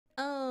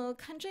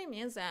country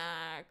music.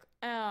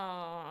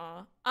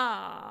 Oh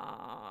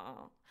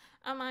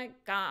my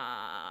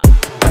God.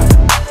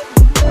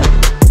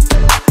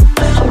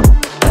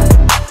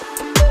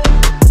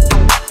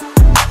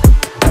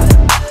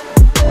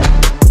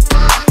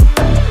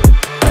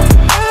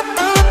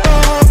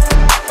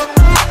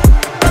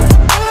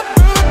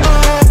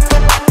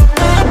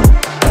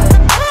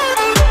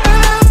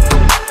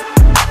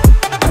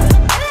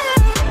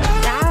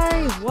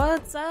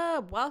 What's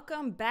up?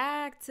 Welcome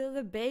back to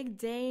the Big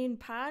Dane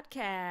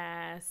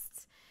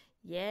podcast.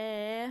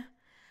 Yeah.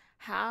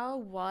 How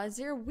was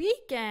your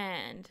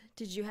weekend?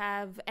 Did you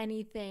have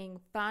anything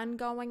fun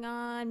going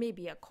on?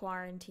 Maybe a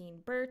quarantine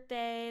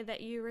birthday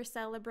that you were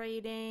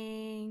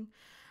celebrating?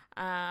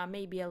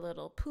 Maybe a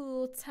little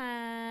pool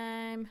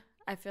time.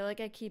 I feel like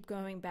I keep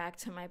going back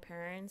to my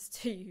parents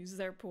to use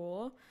their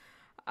pool.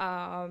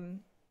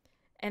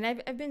 And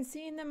I've been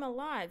seeing them a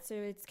lot, so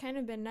it's kind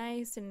of been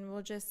nice, and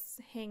we'll just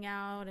hang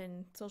out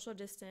and social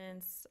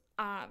distance,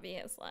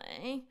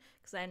 obviously,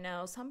 because I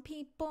know some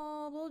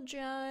people will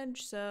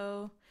judge,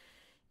 so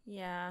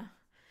yeah.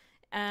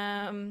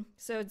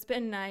 So it's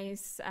been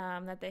nice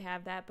that they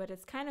have that, but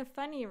it's kind of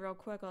funny, real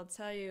quick, I'll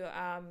tell you,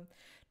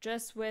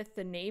 just with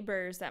the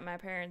neighbors that my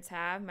parents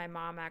have, my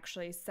mom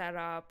actually set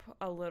up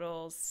a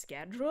little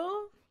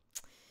schedule.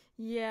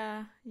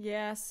 Yeah.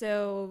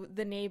 So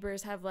the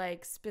neighbors have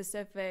like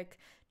specific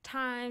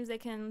times they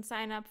can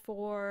sign up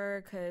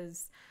for,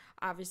 because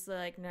obviously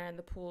like none of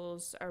the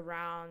pools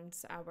around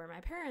where my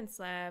parents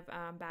live,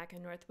 back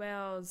in North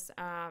Wales,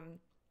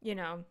 you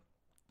know,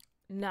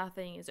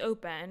 nothing is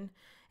open.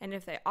 And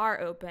if they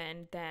are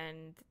open,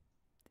 then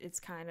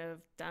it's kind of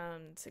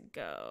done to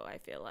go. I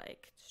feel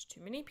like there's too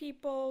many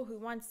people who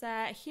wants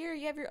that. Here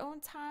you have your own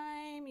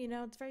time,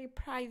 it's very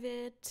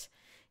private,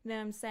 you know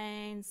what I'm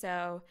saying?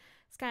 So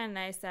it's kind of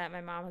nice that my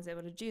mom was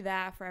able to do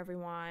that for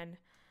everyone.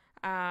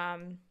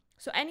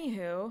 So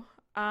anywho,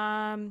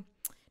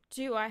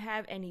 do I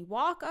have any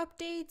walk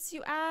updates,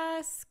 you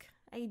ask?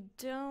 I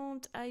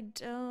don't.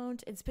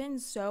 It's been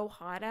so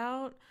hot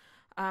out.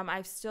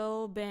 I've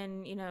still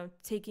been,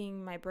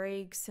 taking my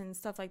breaks and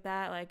stuff like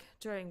that, like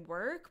during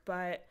work,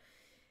 but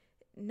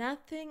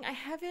nothing. I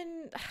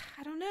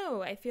don't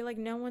know. I feel like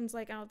no one's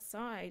like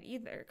outside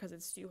either because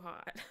it's too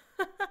hot.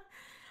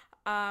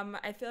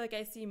 I feel like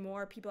I see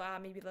more people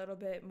out maybe a little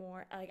bit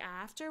more like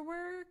after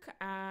work.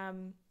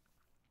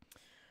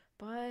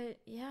 But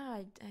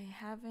yeah,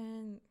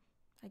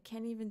 I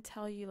can't even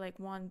tell you like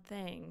one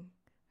thing.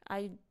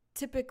 I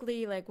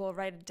typically like will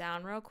write it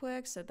down real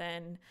quick so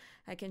then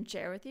I can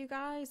share with you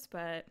guys,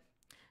 but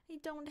I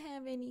don't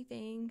have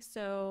anything.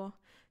 So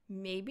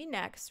maybe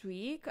next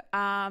week.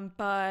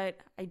 But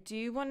I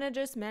do want to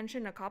just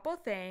mention a couple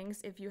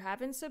things. If you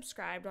haven't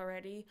subscribed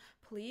already,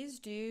 please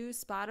do.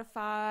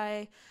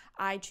 Spotify,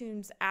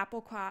 iTunes,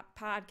 Apple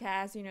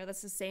Podcasts,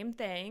 that's the same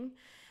thing.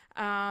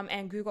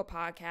 And Google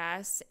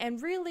Podcasts.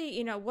 And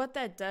really, what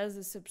that does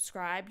is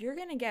subscribe. You're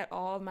going to get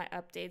all of my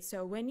updates.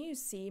 So when you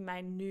see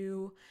my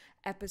new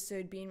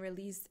episode being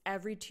released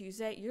every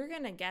Tuesday, you're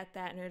going to get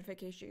that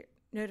notification.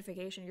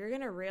 You're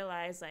going to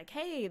realize like,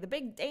 hey, the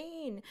Big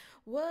Dane,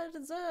 what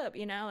is up?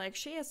 Like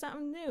she has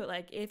something new.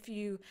 Like if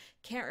you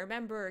can't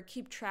remember or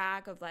keep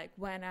track of like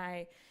when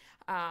I,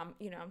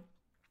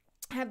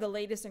 have the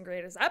latest and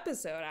greatest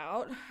episode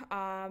out,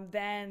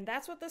 then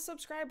that's what the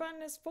subscribe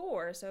button is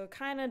for. So it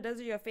kind of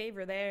does you a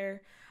favor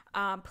there.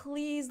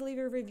 Please leave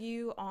a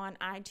review on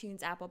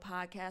iTunes, Apple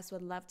Podcasts.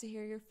 Would love to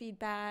hear your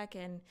feedback.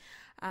 And,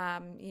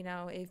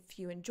 if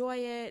you enjoy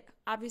it.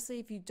 Obviously,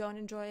 if you don't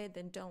enjoy it,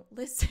 then don't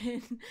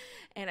listen.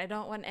 And I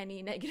don't want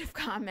any negative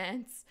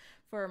comments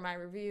for my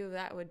review.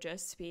 That would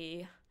just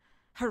be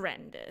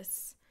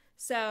horrendous.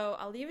 So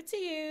I'll leave it to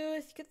you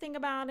if you could think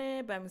about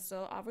it, but I'm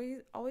still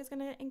always going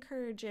to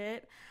encourage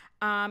it.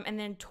 And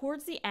then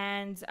towards the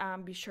end,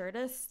 be sure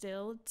to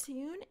still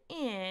tune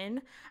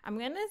in. I'm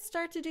going to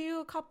start to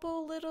do a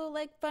couple little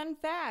like fun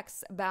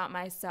facts about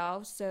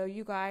myself so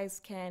you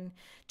guys can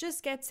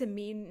just get to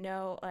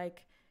know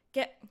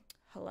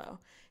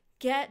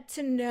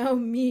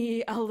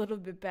me a little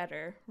bit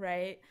better,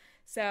 right?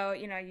 So,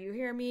 you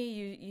hear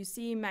me, you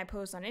see my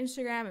posts on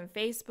Instagram and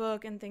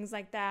Facebook and things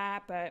like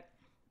that, but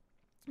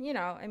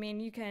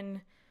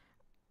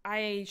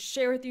I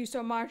share with you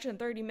so much in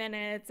 30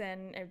 minutes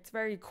and it's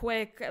very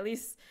quick. At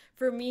least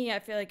for me, I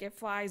feel like it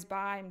flies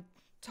by. I'm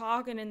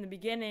talking in the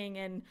beginning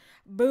and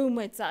boom,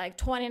 it's like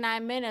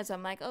 29 minutes.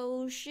 I'm like,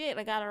 oh shit,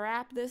 I gotta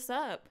wrap this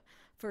up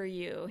for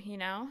you,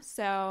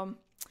 So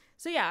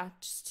yeah,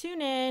 just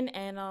tune in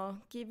and I'll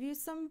give you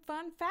some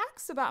fun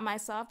facts about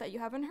myself that you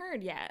haven't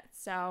heard yet.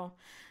 So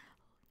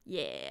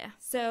yeah.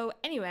 So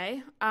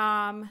anyway,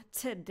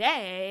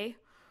 today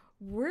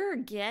we're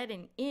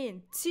getting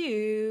into,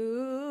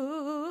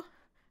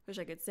 wish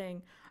I could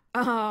sing,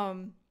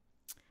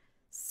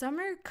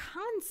 summer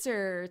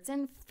concerts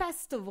and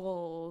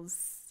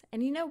festivals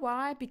And you know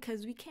why?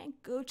 Because we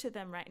can't go to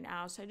them right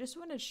now. So I just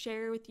want to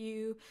share with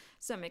you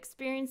some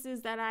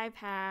experiences that I've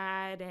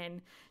had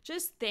and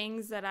just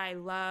things that I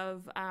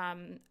love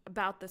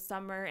about the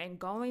summer and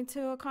going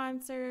to a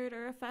concert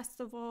or a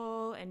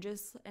festival and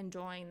just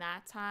enjoying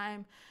that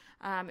time.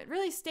 It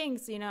really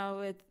stinks,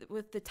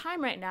 with the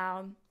time right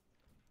now.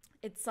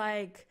 It's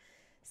like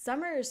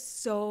summer is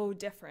so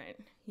different,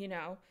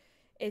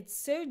 It's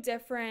so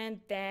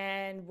different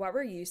than what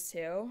we're used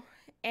to.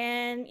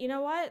 And you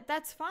know what?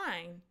 That's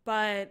fine.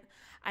 But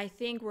I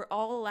think we're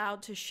all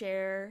allowed to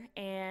share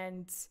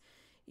and,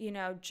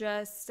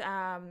 just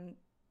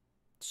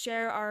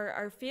share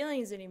our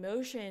feelings and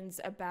emotions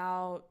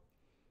about,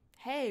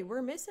 hey,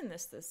 we're missing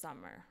this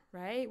summer,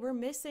 right? We're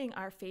missing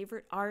our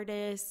favorite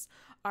artists,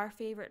 our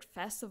favorite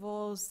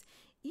festivals,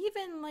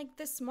 even like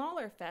the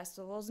smaller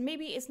festivals.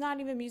 Maybe it's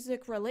not even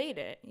music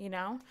related,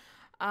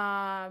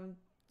 Um,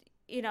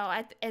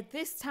 at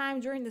this time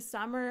during the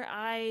summer,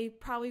 I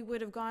probably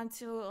would have gone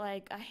to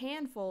like a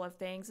handful of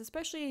things,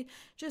 especially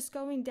just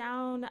going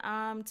down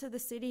to the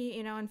city,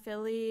 in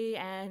Philly,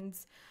 and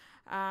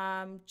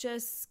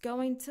just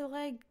going to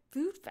like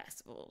food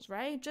festivals,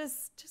 right?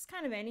 Just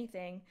kind of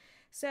anything.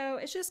 So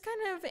it's just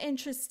kind of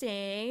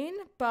interesting,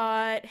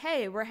 but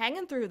hey, we're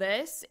hanging through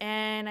this,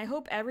 and I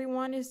hope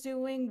everyone is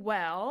doing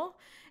well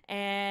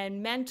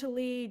and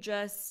mentally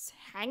just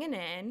hanging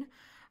in.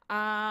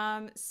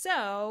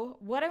 So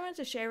what I wanted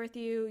to share with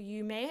you,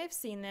 you may have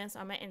seen this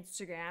on my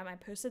Instagram. I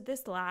posted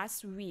this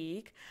last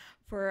week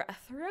for a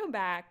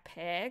throwback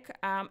pic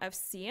of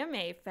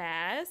CMA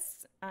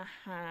Fest.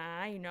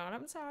 You know what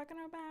I'm talking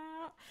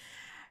about.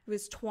 It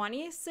was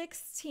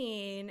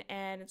 2016,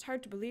 and it's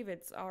hard to believe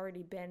it's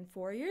already been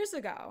 4 years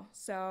ago.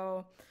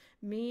 So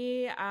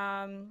me,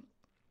 and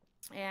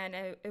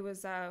it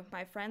was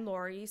my friend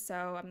Lori,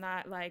 so I'm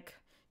not like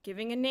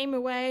giving a name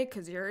away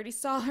because you already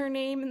saw her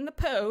name in the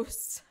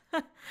post.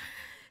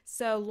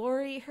 So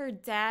Lori, her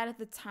dad at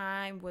the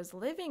time was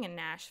living in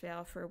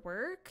Nashville for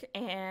work,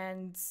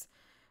 and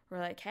we're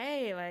like,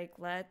 hey, like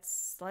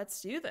let's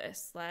do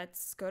this.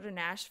 Let's go to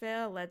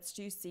Nashville. Let's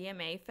do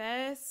CMA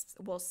Fest.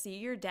 We'll see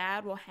your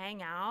dad. We'll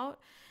hang out.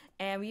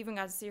 And we even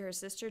got to see her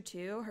sister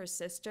too. Her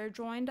sister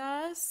joined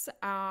us,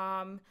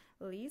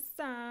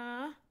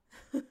 Lisa.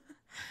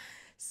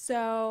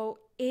 So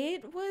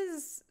it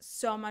was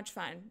so much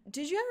fun.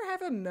 Did you ever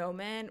have a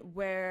moment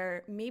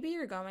where maybe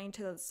you're going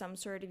to some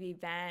sort of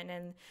event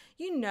and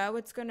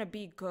it's going to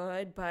be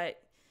good,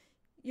 but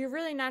you're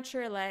really not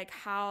sure like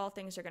how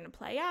things are going to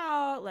play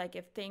out, like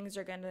if things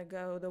are going to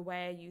go the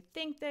way you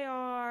think they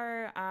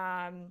are.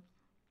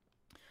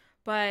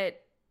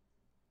 But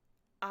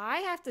I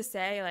have to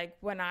say, like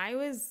when I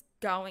was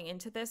going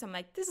into this, I'm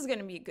like, this is going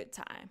to be a good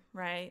time,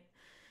 right?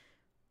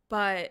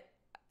 But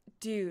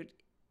dude,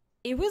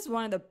 it was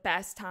one of the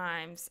best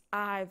times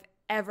I've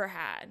ever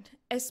had,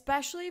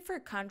 especially for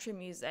country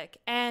music.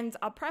 And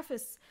I'll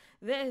preface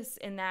this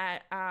in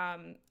that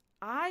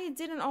I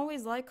didn't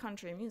always like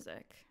country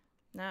music.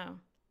 No,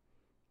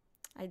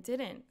 I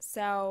didn't.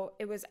 So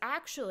it was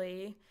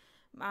actually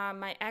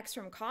my ex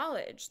from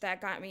college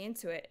that got me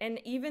into it. And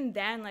even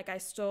then, like I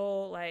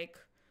still like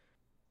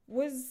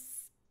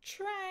was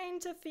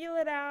trying to feel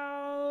it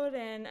out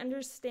and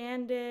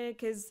understand it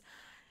because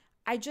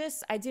I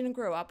didn't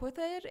grow up with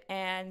it.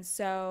 And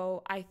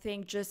so I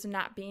think just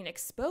not being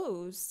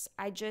exposed,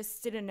 I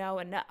just didn't know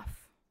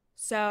enough.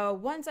 So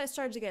once I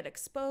started to get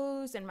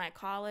exposed in my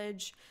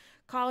college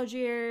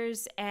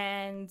years,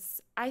 and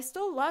I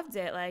still loved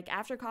it like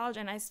after college,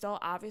 and I still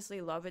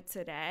obviously love it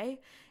today.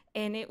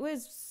 And it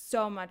was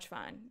so much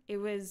fun. It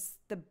was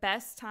the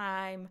best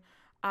time.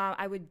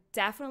 I would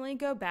definitely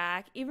go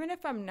back, even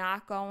if I'm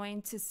not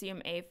going to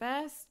CMA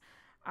Fest.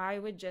 I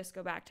would just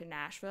go back to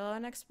Nashville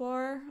and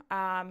explore.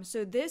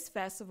 So this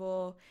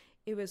festival,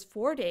 it was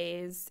 4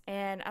 days,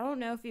 and I don't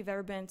know if you've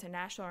ever been to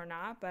Nashville or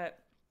not, but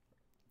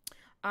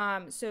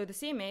so the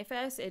CMA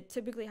Fest, it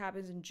typically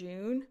happens in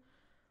June.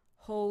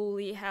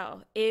 Holy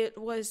hell, it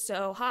was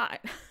so hot.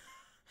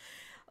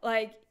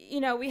 Like,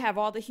 we have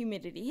all the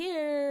humidity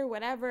here,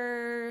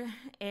 whatever,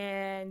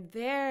 and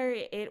there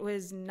it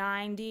was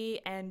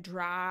 90 and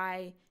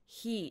dry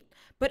heat,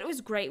 but it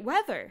was great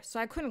weather, so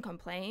I couldn't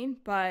complain.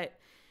 But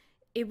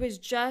it was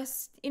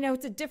just,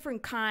 it's a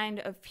different kind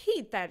of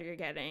heat that you're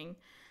getting.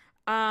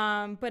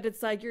 But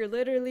it's like you're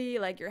literally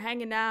like you're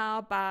hanging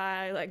out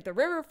by like the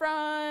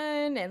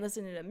riverfront and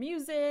listening to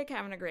music,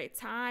 having a great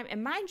time.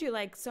 And mind you,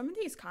 like some of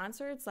these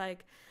concerts,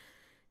 like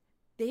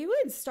they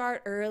would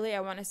start early. I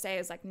want to say it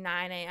was like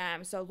 9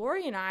 a.m. So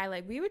Lori and I,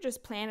 like, we would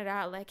just plan it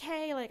out. Like,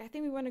 hey, like, I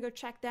think we want to go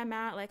check them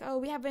out. Like, oh,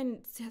 we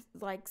haven't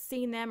like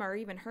seen them or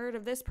even heard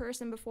of this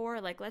person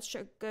before. Like, let's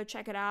go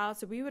check it out.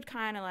 So we would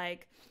kind of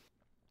like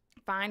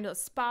find a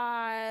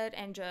spot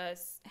and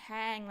just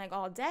hang like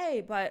all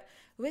day. But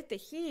with the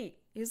heat,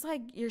 it's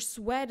like your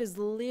sweat is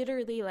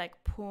literally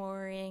like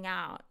pouring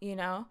out,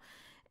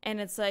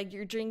 and it's like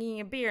you're drinking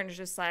a beer and it's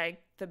just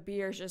like the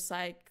beer's just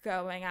like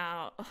going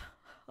out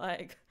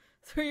like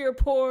through your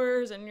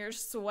pores and you're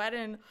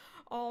sweating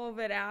all of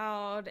it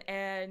out.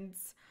 And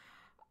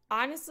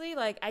Honestly,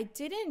 like I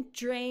didn't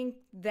drink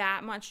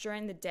that much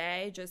during the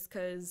day just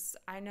because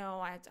I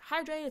know I had to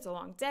hydrate. It's a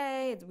long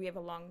day. We have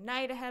a long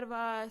night ahead of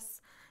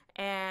us.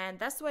 And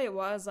that's the way it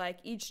was like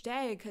each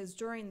day because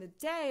during the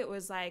day it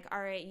was like,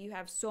 all right, you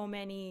have so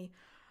many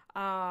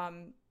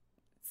um,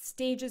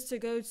 stages to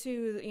go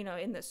to,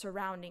 in the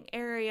surrounding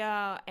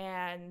area.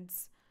 And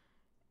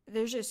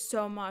there's just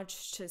so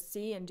much to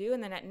see and do.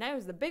 And then at night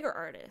was the bigger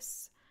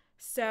artists.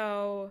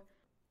 So,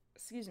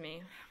 excuse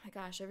me. Oh my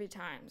gosh, every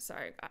time.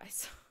 Sorry,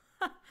 guys.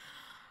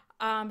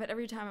 But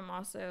every time I'm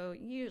also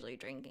usually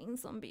drinking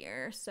some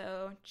beer.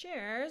 So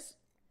cheers.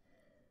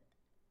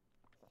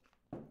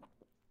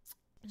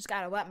 Just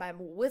gotta wet my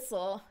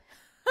whistle.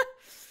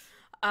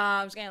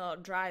 Just getting a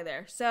little dry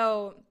there.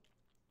 So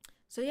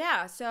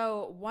yeah.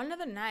 So one of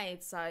the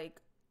nights,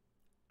 like,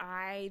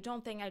 I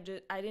don't think I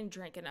didn't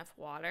drink enough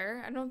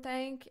water. I don't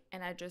think,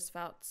 and I just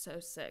felt so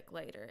sick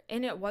later.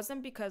 And it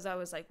wasn't because I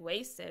was like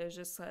wasted. It was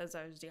just because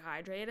I was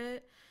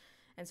dehydrated.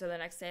 And so the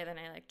next day, then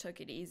I like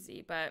took it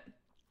easy. But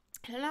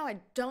I don't know. I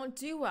don't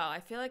do well. I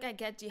feel like I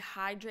get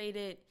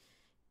dehydrated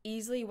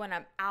easily when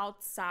I'm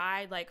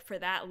outside like for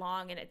that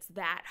long and it's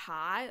that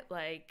hot.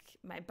 Like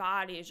my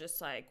body is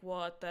just like,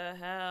 what the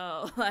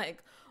hell?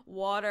 Like,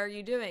 what are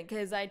you doing?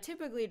 Because I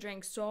typically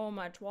drink so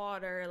much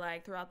water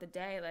like throughout the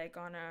day, like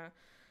on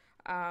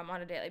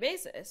a daily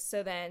basis.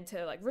 So then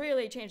to like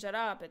really change that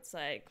up, it's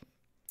like,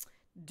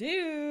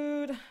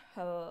 dude,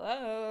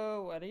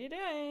 hello, what are you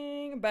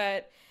doing?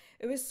 But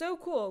it was so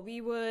cool. We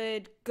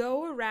would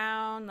go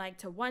around like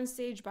to one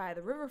stage by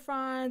the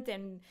riverfront,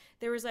 and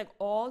there was like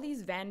all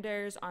these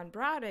vendors on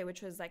Broadway,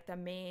 which was like the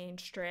main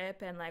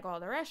strip, and like all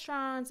the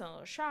restaurants and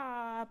little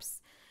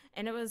shops,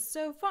 and it was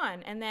so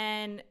fun. And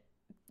then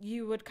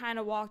you would kind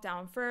of walk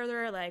down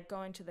further, like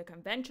going to the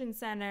convention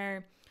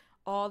center,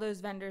 all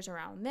those vendors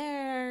around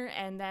there,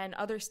 and then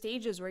other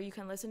stages where you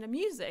can listen to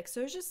music.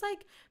 So it's just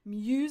like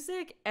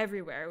music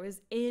everywhere. It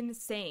was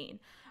insane.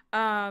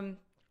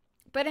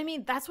 But I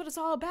mean, that's what it's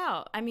all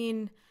about. I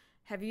mean,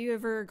 have you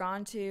ever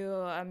gone to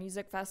a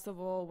music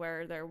festival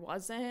where there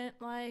wasn't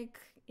like,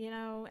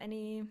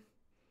 any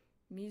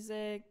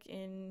music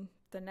in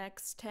the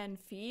next 10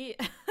 feet?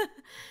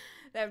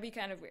 That would be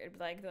kind of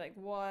weird. Like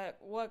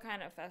what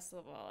kind of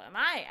festival am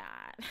I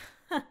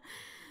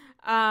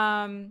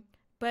at?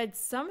 But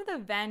some of the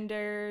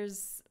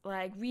vendors,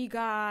 like we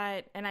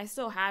got, and I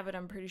still have it,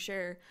 I'm pretty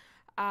sure,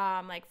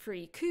 like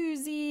free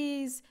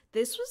koozies.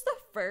 This was the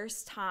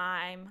first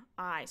time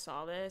I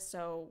saw this,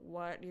 so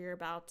what you're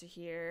about to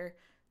hear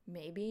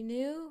may be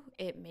new,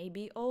 it may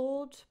be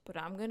old, but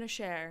I'm gonna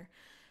share.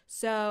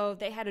 So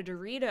they had a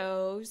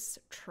Doritos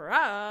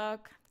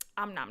truck.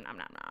 Nom nom nom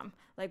nom.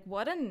 Like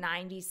what a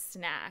 90s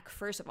snack.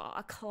 First of all,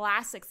 a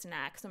classic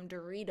snack, some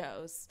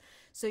Doritos.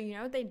 So you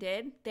know what they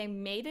did? They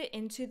made it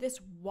into this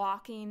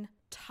walking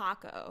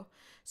taco.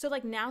 So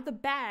like now the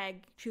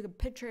bag, if you could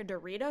picture a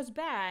Doritos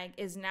bag,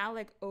 is now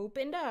like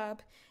opened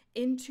up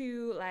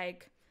into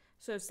like,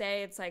 so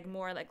say it's like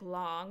more like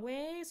long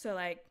way. So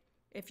like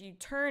if you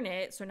turn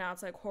it, so now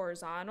it's like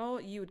horizontal,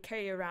 you would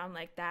carry it around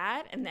like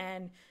that, and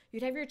then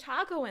you'd have your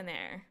taco in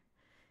there.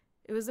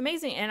 It was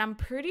amazing, and I'm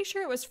pretty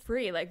sure it was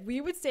free. Like we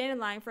would stand in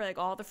line for like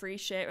all the free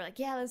shit. We're like,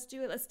 yeah, let's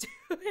do it.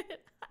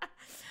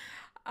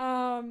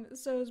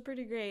 So it was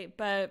pretty great.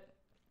 But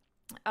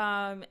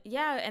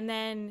yeah, and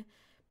then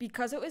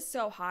because it was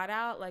so hot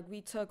out, like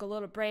we took a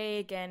little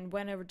break and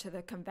went over to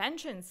the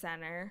convention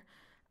center,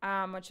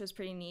 which was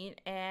pretty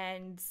neat.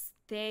 And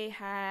they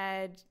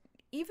had,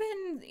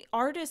 even the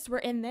artists were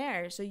in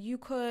there, so you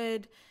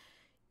could,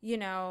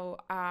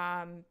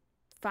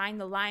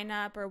 find the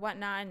lineup or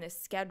whatnot and the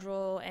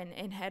schedule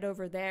and head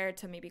over there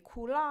to maybe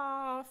cool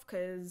off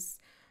because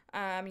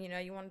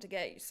you wanted to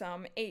get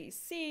some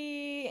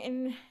AC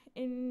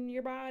in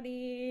your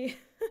body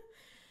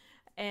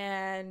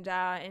and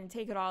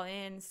take it all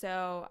in.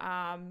 So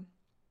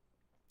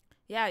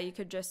yeah, you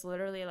could just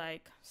literally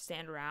like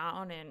stand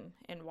around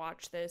and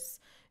watch this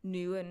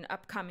new and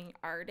upcoming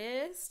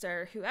artist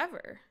or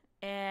whoever.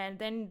 And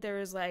then there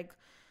was like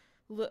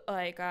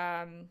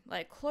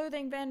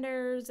clothing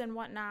vendors and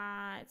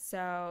whatnot.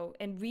 So,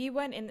 and we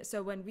went in,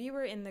 so when we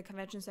were in the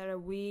convention center,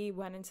 we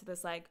went into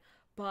this like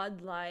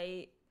Bud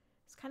Light.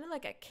 It's kind of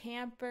like a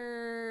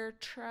camper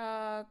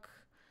truck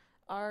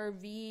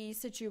RV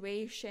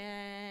situation,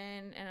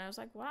 and I was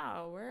like,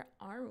 wow, where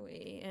are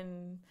we?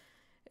 And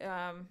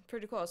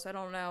pretty cool. So I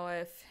don't know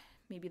if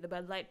maybe the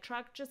Bud Light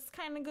truck just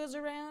kind of goes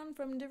around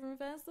from different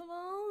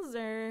festivals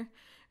or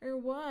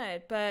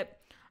what. But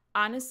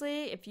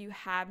honestly, if you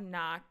have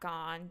not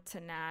gone to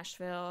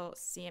Nashville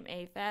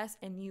CMA Fest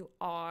and you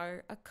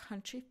are a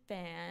country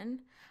fan,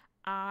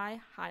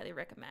 I highly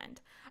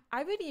recommend.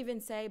 I would even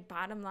say,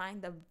 bottom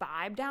line, the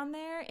vibe down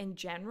there in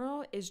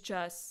general is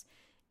just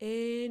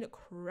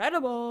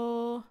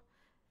incredible.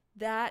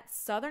 That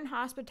Southern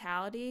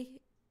hospitality,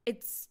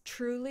 it's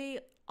truly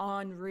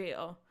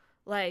unreal.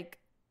 Like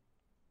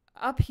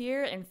up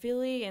here in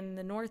Philly in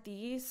the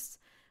Northeast,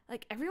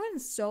 like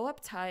everyone's so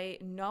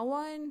uptight. No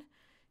one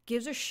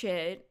gives a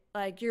shit.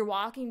 Like you're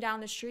walking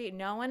down the street,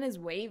 no one is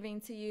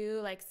waving to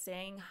you, like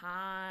saying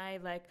hi.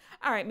 Like,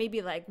 all right,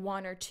 maybe like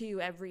one or two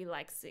every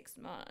like 6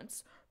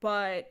 months.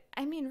 But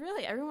I mean,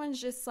 really, everyone's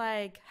just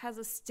like has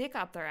a stick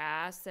up their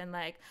ass and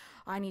like,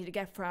 I need to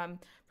get from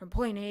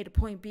point A to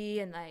point B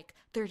in like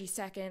 30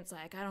 seconds.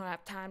 Like, I don't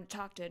have time to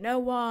talk to no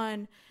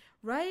one,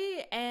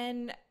 right?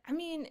 And I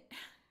mean,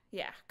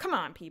 yeah, come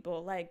on,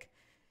 people. Like,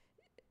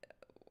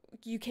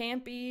 you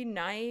can't be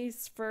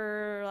nice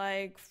for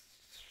like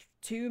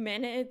 2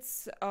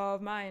 minutes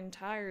of my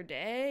entire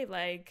day.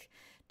 Like,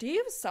 do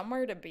you have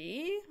somewhere to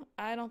be?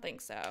 I don't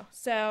think so.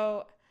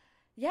 So,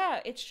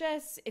 yeah, it's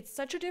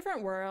such a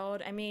different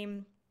world. I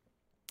mean,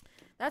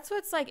 that's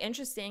what's like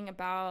interesting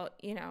about,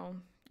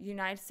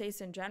 United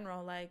States in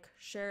general. Like,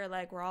 sure,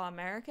 like we're all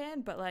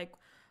American, but like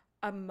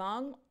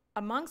among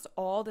amongst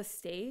all the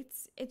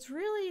states, it's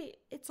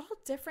all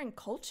different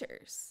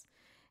cultures.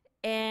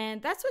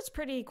 And that's what's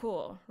pretty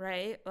cool,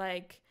 right?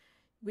 Like,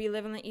 we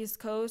live on the East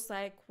Coast.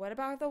 Like, what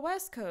about the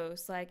West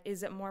Coast? Like,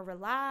 is it more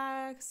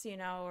relaxed,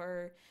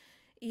 or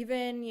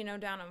even,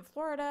 down in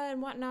Florida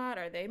and whatnot?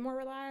 Are they more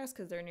relaxed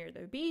because they're near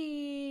the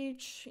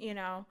beach?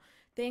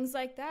 Things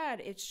like that.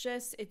 It's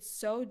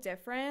so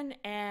different.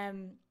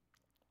 And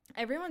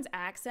everyone's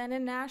accent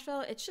in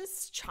Nashville, it's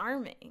just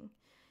charming.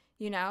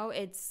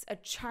 It's a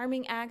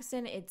charming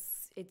accent.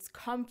 It's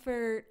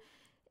comfort,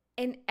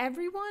 and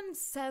everyone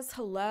says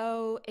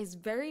hello, is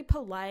very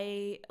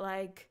polite.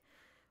 Like,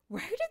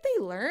 where did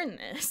they learn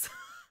this?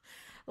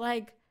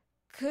 Like,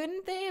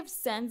 couldn't they have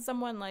sent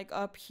someone like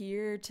up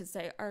here to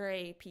say, all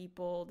right,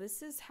 people,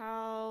 this is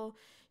how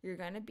you're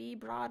gonna be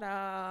brought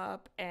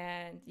up?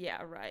 And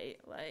yeah, right,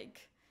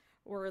 like,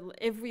 or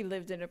if we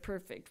lived in a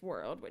perfect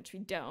world, which we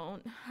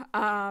don't.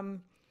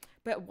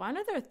 But one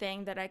other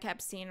thing that I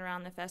kept seeing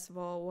around the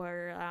festival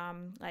were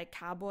like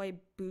cowboy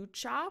boot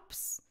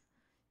shops.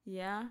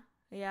 Yeah,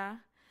 yeah.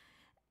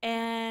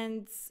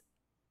 And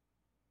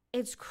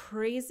it's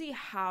crazy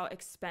how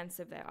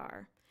expensive they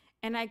are.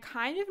 And I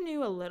kind of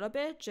knew a little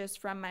bit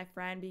just from my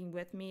friend being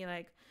with me.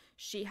 Like,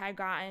 she had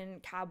gotten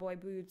cowboy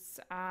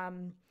boots.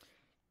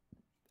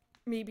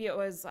 Maybe it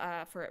was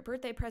for a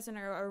birthday present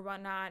or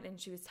whatnot. And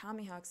she was telling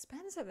me how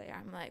expensive they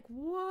are. I'm like,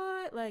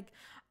 what? Like,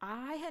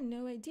 I had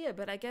no idea.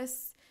 But I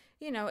guess,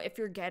 if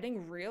you're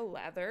getting real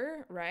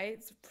leather,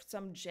 right?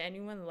 Some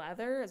genuine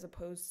leather as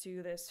opposed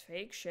to this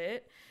fake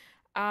shit.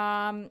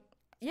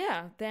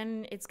 Yeah,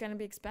 then it's gonna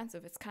be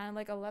expensive. It's kind of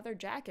like a leather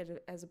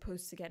jacket as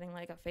opposed to getting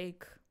like a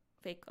fake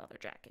leather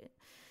jacket.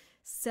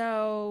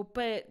 So,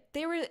 but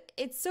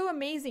it's so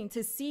amazing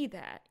to see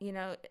that,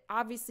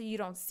 obviously you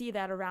don't see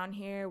that around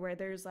here where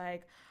there's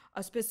like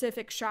a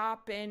specific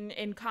shop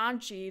in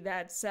Conchi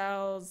that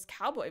sells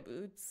cowboy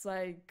boots.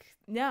 Like,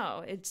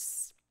 no,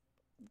 it's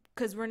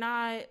because we're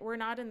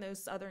not in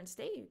those southern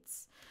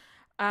states.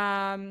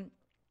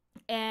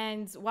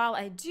 And while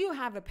I do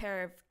have a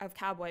pair of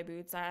cowboy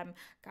boots, I'm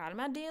got them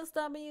at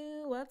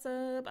DSW. What's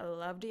up? I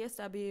love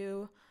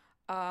DSW.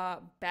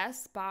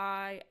 Best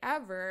buy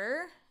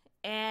ever.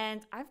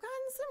 And I've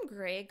gotten some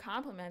great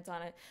compliments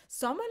on it.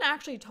 Someone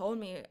actually told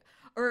me,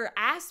 or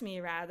asked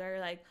me rather,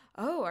 like,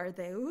 oh, are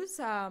those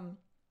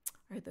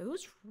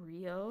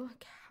real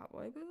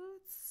cowboy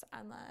boots?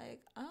 I'm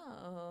like,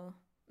 oh,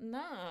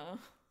 no.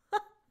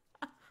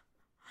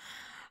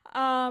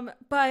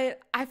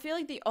 But I feel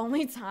like the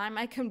only time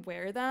I can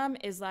wear them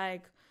is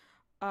like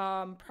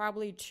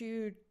probably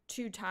two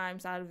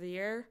times out of the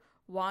year.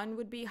 One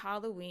would be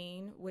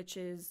Halloween, which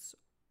is,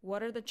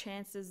 what are the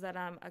chances that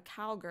I'm a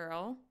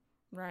cowgirl,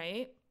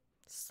 right?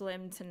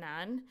 Slim to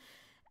none.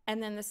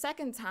 And then the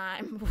second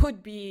time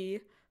would be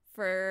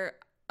for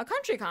a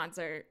country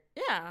concert.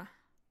 Yeah.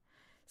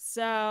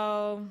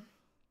 So,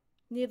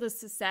 needless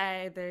to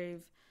say,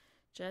 they've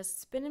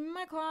just been in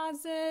my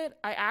closet.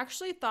 I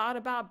actually thought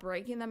about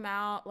breaking them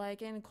out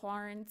like in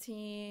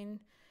quarantine.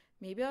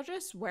 Maybe I'll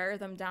just wear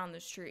them down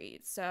the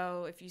street.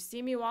 So if you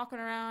see me walking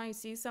around, you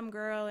see some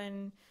girl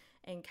in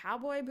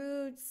cowboy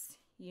boots,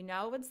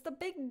 it's the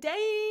Big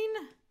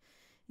Dane.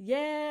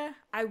 Yeah,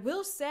 I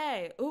will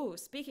say, ooh,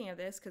 speaking of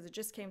this, because it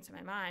just came to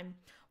my mind,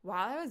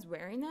 while I was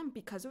wearing them,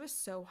 because it was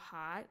so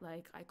hot,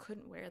 like I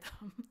couldn't wear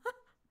them.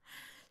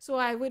 So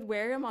I would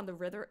wear them on the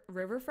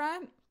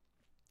riverfront.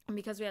 And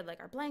because we had like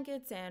our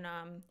blankets and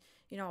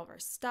all of our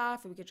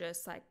stuff, we could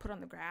just like put on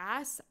the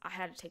grass. I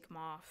had to take them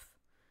off.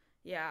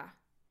 Yeah,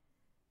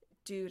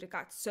 dude, it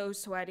got so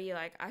sweaty.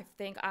 Like, I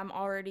think I'm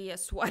already a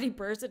sweaty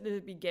person to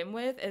begin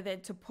with, and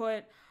then to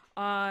put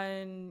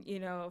on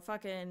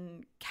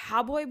fucking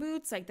cowboy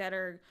boots like that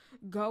are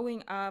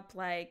going up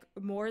like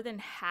more than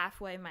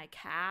halfway my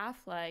calf.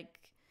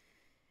 Like,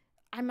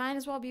 I might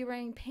as well be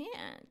wearing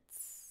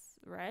pants,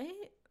 right?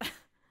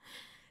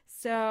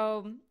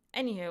 So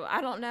anywho,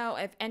 I don't know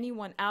if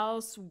anyone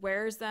else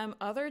wears them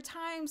other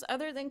times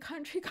other than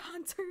country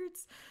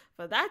concerts,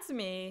 but that's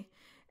me.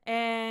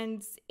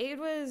 And it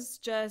was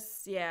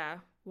just, yeah,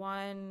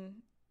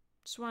 one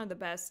of the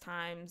best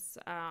times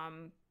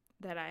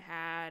that I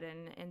had,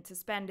 and to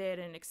spend it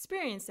and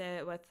experience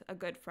it with a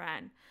good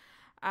friend.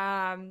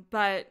 And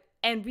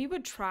we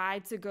would try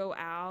to go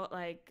out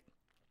like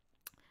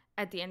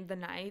at the end of the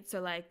night.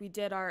 So like we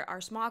did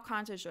our small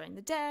concerts during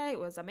the day. It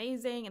was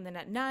amazing. And then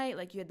at night,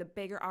 like you had the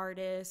bigger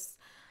artists,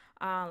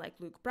 like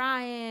Luke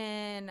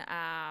Bryan,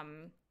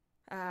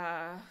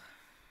 God,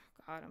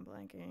 I'm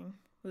blanking.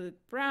 Luke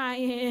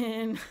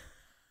Bryan,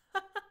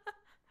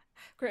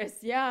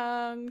 Chris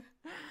Young.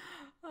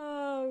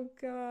 Oh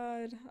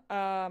God.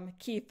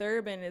 Keith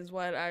Urban is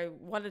what I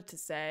wanted to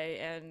say,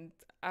 and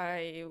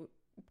I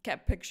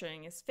kept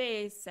picturing his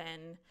face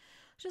and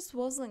just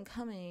wasn't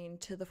coming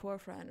to the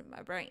forefront of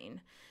my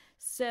brain.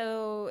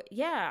 So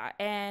yeah,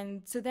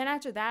 and so then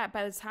after that,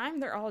 by the time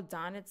they're all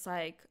done, it's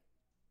like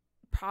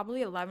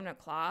probably 11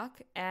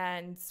 o'clock,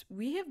 and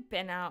we have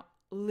been out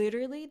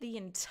literally the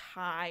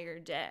entire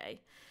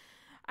day.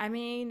 I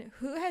mean,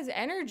 who has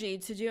energy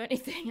to do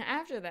anything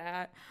after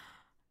that?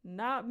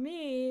 Not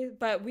me,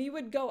 but we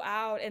would go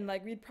out and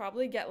like we'd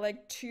probably get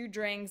like two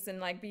drinks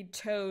and like be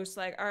toast,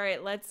 like, all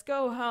right, let's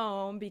go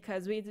home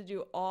because we have to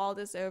do all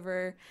this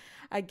over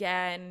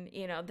again,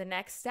 the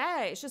next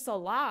day. It's just a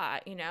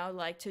lot,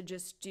 like to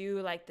just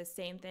do like the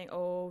same thing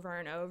over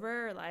and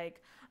over.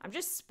 Like, I'm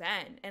just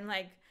spent. And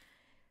like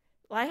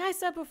I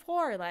said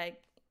before,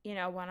 like,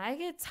 when I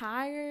get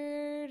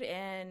tired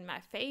and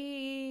my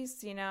face,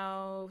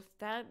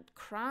 that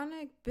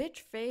chronic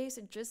bitch face,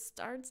 it just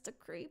starts to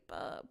creep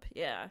up.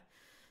 Yeah.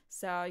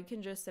 So you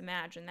can just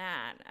imagine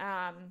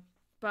that.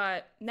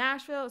 But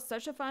Nashville is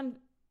such a fun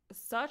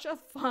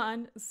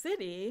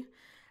city.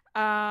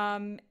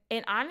 And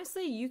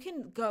honestly, you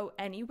can go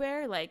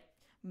anywhere, like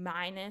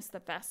minus the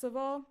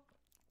festival,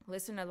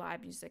 listen to live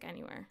music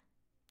anywhere.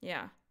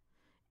 Yeah.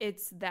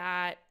 It's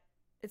that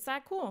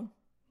cool.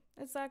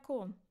 It's that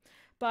cool.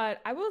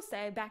 But I will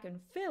say, back in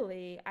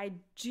Philly, I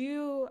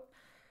do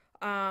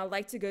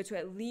like to go to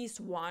at least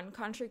one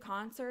country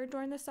concert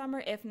during the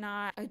summer. If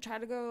not, I try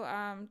to go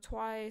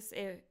twice.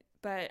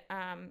 But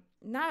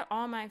not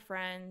all my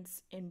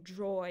friends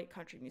enjoy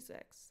country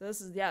music. So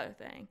this is the other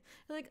thing.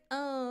 They're like,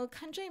 oh,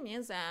 country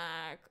music.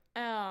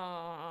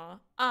 Oh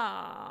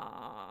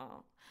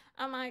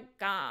my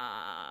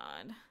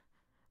God.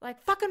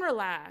 Like, fucking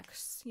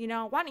relax.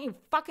 Why don't you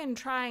fucking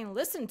try and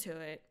listen to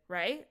it,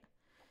 right?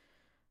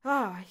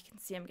 Oh, you can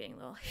see I'm getting a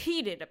little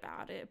heated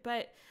about it.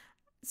 But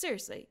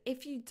seriously,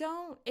 if you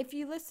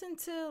listen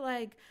to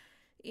like,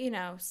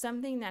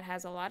 something that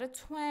has a lot of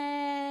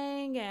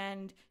twang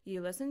and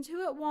you listen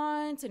to it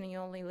once and you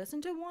only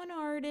listen to one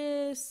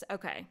artist,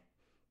 okay,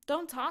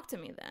 don't talk to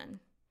me then.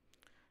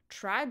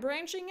 Try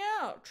branching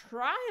out.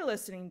 Try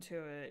listening to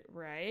it,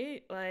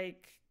 right?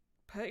 Like,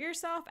 put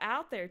yourself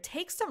out there.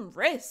 Take some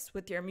risks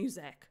with your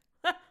music.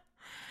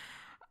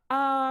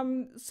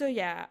 So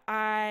yeah,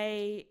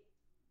 I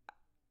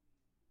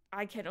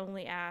can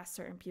only ask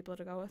certain people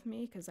to go with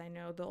me because I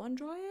know they'll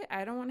enjoy it.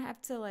 I don't want to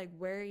have to like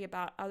worry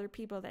about other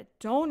people that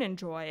don't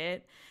enjoy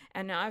it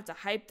and now I have to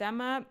hype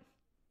them up.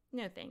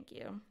 No, thank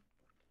you.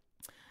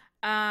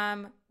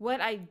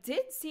 What I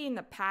did see in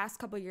the past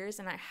couple years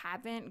and I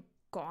haven't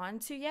gone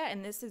to yet,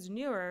 and this is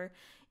newer,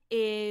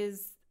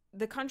 is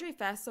the country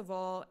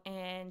festival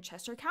in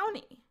Chester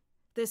County,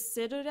 the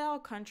Citadel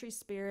Country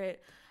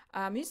Spirit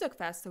music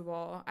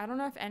festival. I don't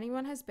know if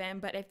anyone has been,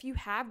 but if you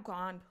have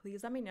gone,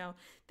 please let me know.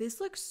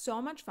 This looks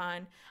so much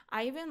fun.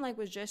 I even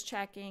was just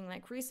checking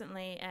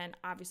recently, and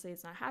obviously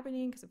it's not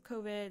happening because of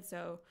COVID,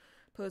 so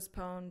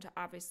postponed to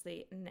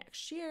obviously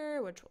next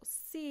year, which we'll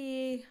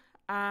see.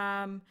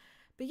 But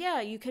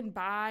yeah, you can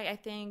buy, I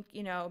think,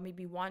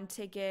 maybe one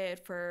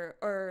ticket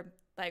or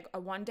like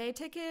a 1-day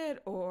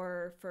ticket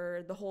or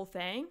for the whole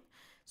thing.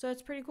 So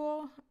it's pretty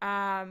cool.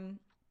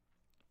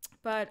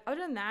 But other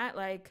than that,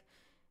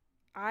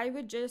 I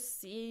would just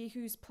see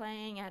who's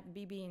playing at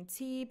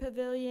BB&T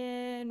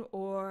Pavilion,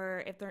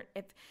 or if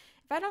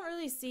I don't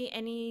really see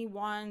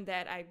anyone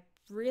that I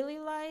really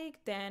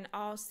like, then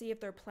I'll see if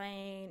they're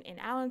playing in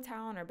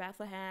Allentown or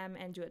Bethlehem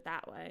and do it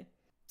that way.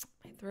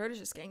 My throat is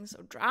just getting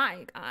so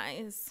dry,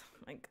 guys.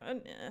 My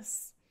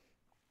goodness.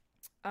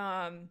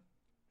 But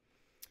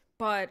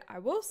I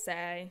will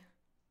say,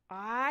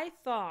 I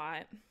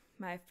thought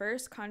my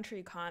first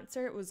country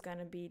concert was going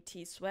to be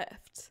T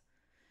Swift.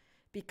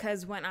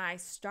 Because when I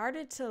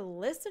started to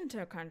listen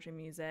to country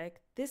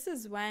music, this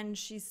is when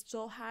she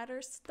still had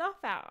her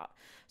stuff out.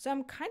 So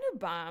I'm kind of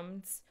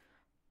bummed,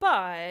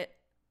 but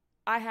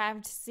I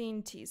have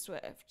seen T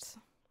Swift.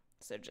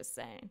 So just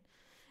saying.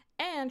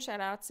 And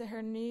shout out to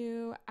her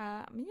new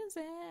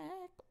music.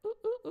 Ooh,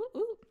 ooh, ooh,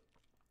 ooh.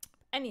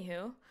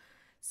 Anywho,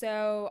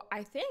 so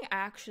I think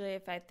actually,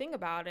 if I think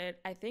about it,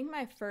 I think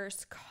my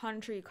first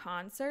country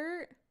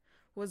concert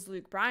was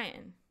Luke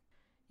Bryan.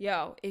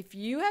 Yo, if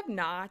you have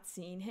not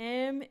seen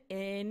him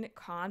in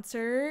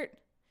concert,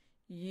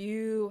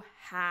 you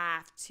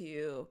have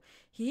to.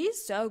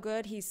 He's so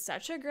good. He's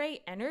such a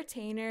great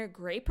entertainer,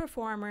 great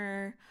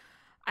performer.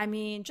 I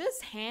mean,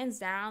 just hands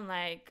down,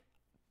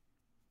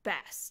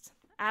 best,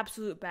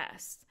 absolute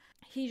best.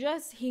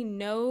 He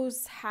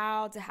knows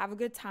how to have a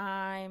good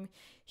time.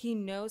 He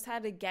knows how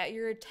to get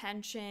your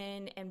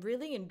attention and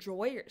really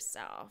enjoy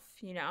yourself,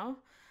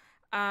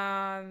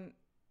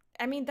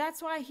 I mean,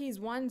 that's why he's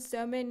won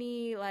so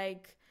many,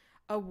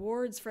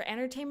 awards for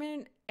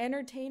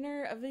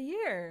entertainer of the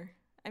year.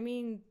 I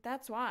mean,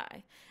 that's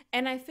why.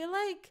 And I feel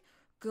like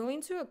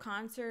going to a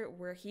concert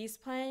where he's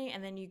playing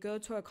and then you go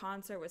to a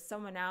concert with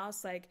someone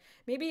else, like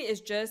maybe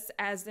it's just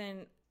as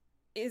in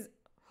is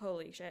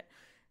holy shit.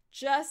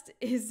 Just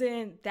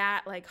isn't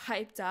that like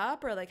hyped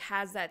up or like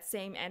has that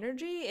same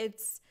energy.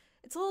 It's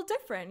a little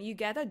different. You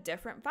get a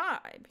different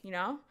vibe, you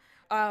know?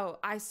 Oh,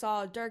 I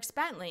saw Dirk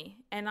Bentley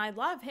and I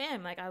love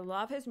him. Like I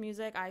love his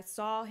music. I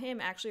saw him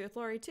actually with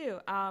Lori too.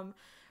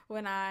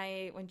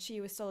 When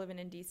she was still living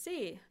in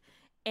DC.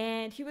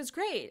 And he was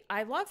great.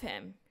 I love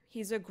him.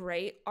 He's a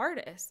great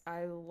artist.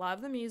 I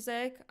love the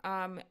music.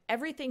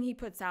 Everything he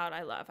puts out,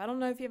 I love. I don't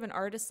know if you have an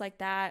artist like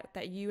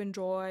that you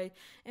enjoy.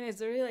 And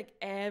it's really like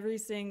every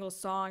single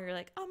song, you're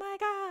like, oh my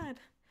God.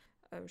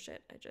 Oh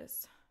shit,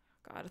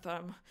 God,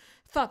 I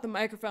thought the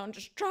microphone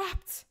just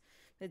dropped.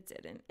 It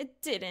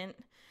didn't.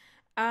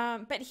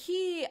 But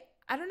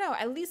I don't know,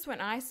 at least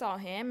when I saw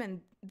him,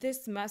 and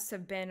this must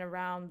have been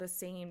around the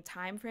same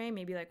time frame,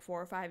 maybe like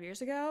 4 or 5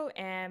 years ago,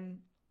 and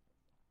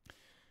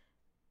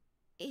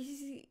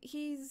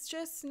he's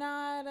just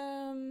not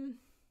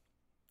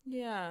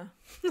yeah.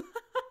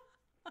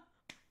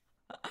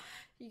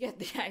 You get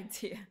the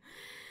idea.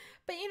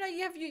 But you know,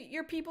 you have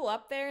your people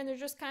up there and they're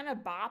just kind of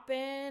bopping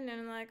and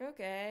I'm like,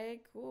 okay,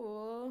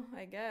 cool,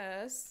 I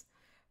guess.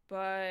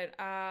 But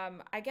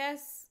I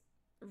guess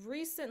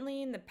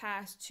recently in the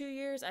past 2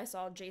 years I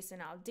saw Jason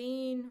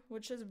Aldean,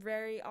 which is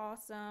very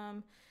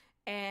awesome.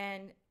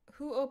 And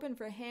who opened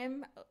for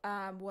him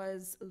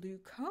was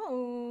Luke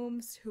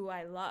Combs, who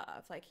I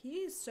love. Like,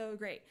 he's so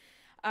great.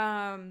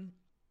 And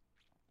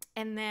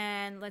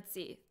then, let's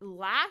see,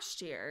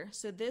 last year,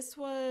 so this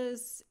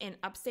was in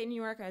upstate New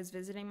York. I was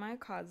visiting my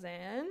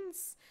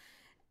cousins.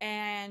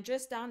 And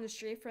just down the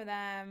street for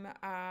them,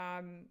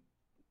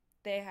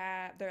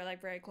 they're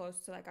like very close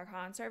to like a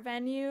concert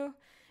venue.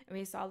 And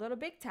we saw Little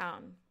Big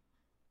Town.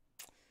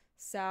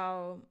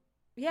 So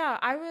yeah,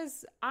 I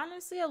was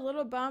honestly a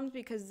little bummed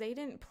because they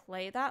didn't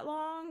play that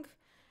long.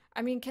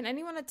 I mean, can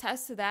anyone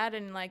attest to that?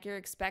 And like, you're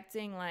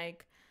expecting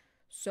like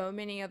so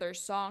many other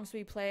songs to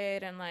be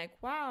played, and like,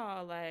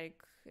 wow,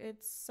 like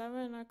it's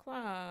 7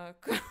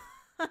 o'clock.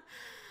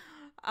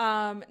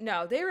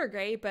 No, they were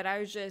great, but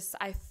I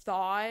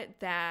thought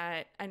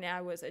that, and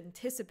I was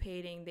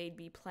anticipating they'd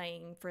be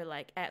playing for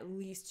like at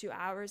least 2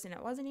 hours, and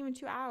it wasn't even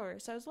 2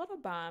 hours. So I was a little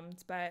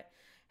bummed, but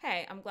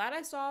hey, I'm glad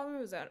I saw him.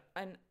 It was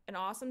an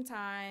awesome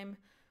time.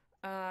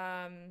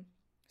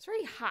 It's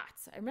very hot.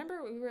 I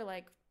remember we were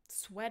like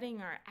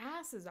sweating our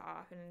asses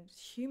off and it's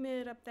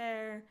humid up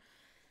there.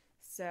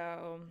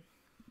 So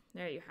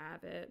there you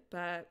have it.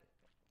 But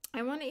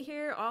I want to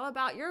hear all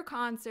about your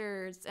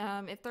concerts,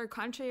 if they're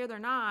country or they're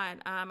not.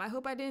 I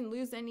hope I didn't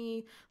lose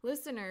any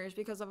listeners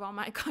because of all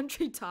my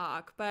country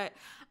talk. But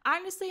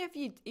honestly, if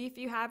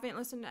you haven't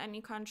listened to any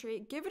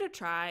country, give it a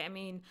try. I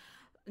mean,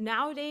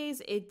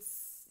 nowadays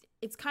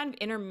it's kind of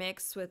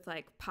intermixed with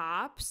like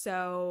pop.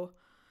 So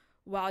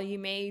while you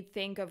may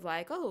think of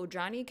like, oh,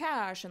 Johnny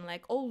Cash and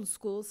like old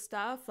school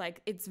stuff,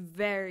 like it's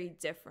very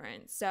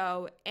different.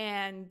 So,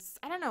 and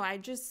I don't know, I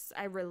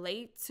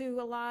relate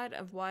to a lot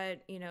of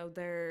what, you know,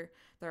 they're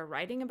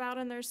writing about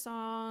in their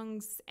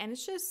songs, and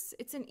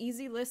it's an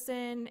easy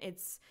listen.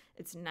 It's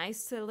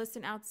nice to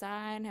listen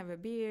outside and have a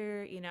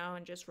beer, you know,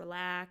 and just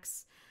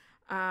relax.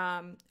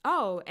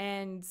 Oh,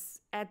 and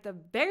at the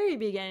very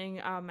beginning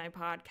of my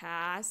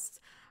podcast,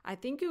 I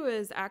think it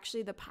was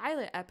actually the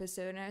pilot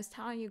episode, and I was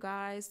telling you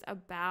guys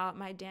about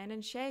my Dan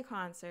and Shay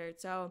concert.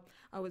 So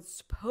I was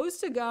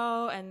supposed to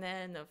go, and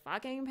then the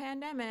fucking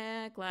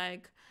pandemic,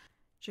 like,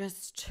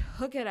 just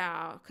took it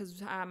out.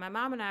 Because my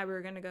mom and I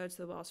were going to go to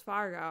the Wells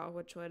Fargo,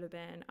 which would have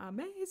been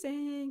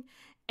amazing.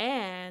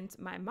 And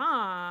my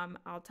mom,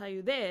 I'll tell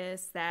you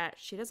this, that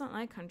she doesn't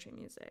like country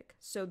music.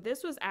 So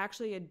this was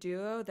actually a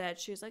duo that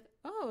she was like,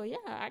 oh, yeah,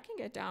 I can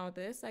get down with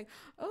this. Like,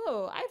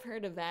 oh, I've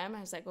heard of them.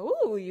 I was like,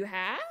 oh, you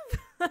have?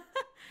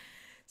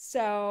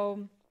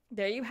 So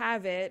there you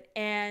have it.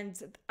 And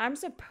I'm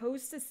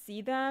supposed to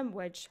see them,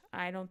 which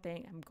I don't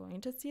think I'm going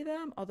to see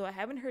them, although I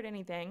haven't heard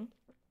anything.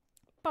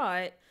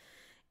 But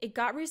it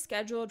got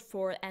rescheduled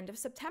for end of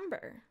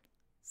September.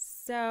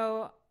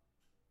 So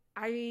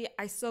I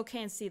still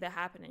can't see that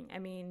happening. I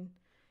mean,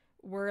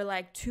 we're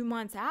like 2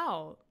 months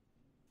out.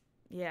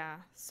 Yeah,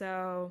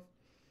 so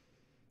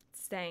it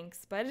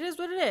stinks. But it is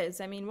what it is.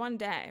 I mean, one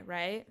day,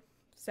 right?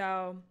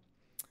 So,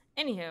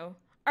 anywho.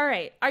 All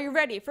right, are you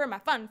ready for my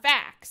fun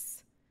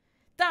facts?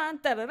 Dun,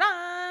 da, da,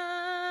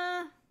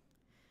 da.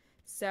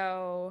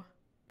 So,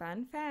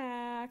 fun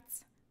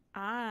facts.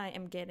 I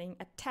am getting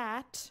a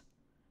tat,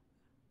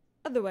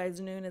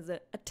 otherwise known as a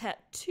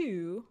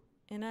tattoo,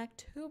 in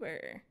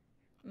October.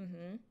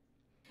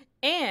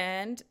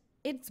 And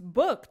it's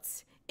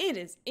booked. It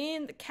is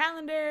in the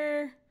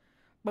calendar.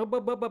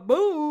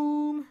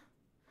 Boom.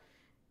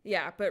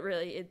 Yeah, but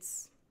really,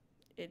 it's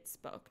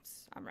booked.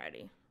 I'm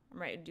ready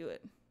to do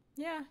it.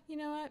 Yeah, you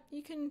know what?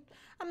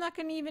 I'm not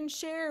going to even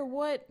share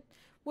what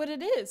what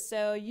it is.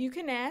 So you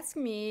can ask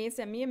me,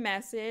 send me a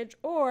message,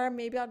 or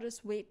maybe I'll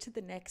just wait to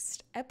the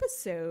next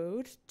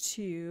episode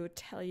to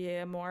tell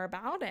you more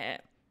about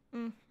it.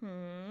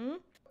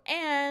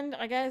 And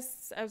I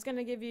guess I was going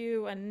to give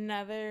you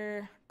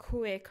another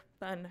quick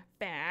fun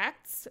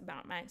facts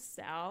about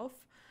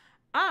myself.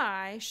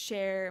 I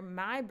share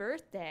my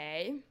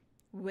birthday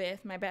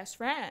with my best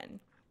friend,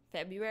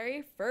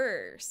 February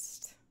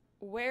 1st.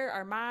 Where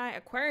are my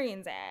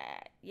Aquarians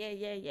at?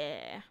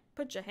 Yeah.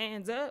 Put your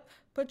hands up.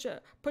 Put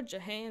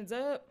your hands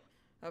up.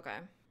 Okay.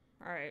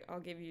 All right. I'll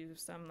give you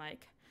some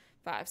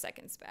 5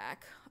 seconds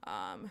back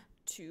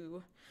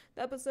to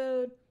the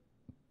episode.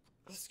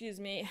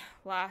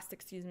 Last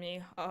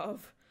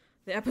of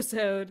the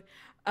episode.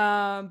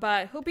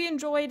 But hope you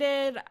enjoyed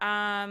it.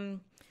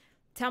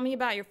 Tell me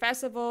about your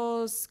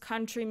festivals,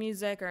 country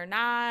music or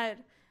not.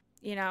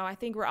 I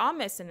think we're all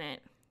missing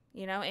it,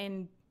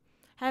 and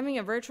having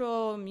a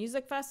virtual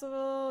music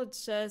festival,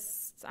 it's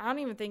just, I don't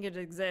even think it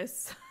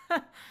exists.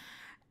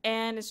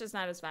 And it's just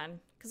not as fun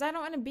because I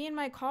don't want to be in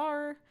my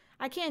car.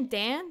 I can't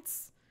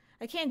dance.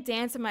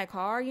 In my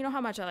car. You know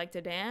how much I like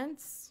to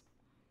dance?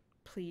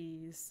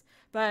 Please.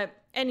 But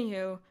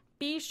anywho,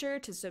 be sure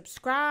to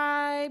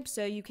subscribe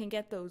so you can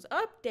get those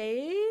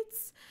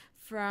updates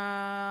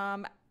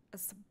from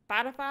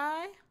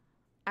Spotify,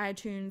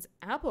 iTunes,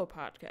 Apple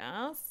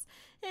Podcasts,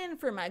 and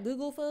for my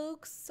Google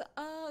folks,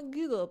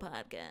 Google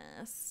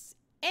Podcasts.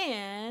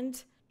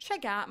 And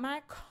check out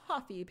my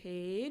coffee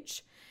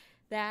page.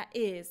 That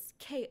is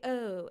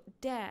ko-fi,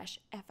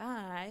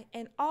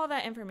 and all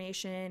that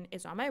information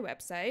is on my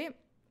website.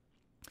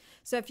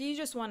 So if you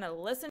just want to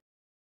listen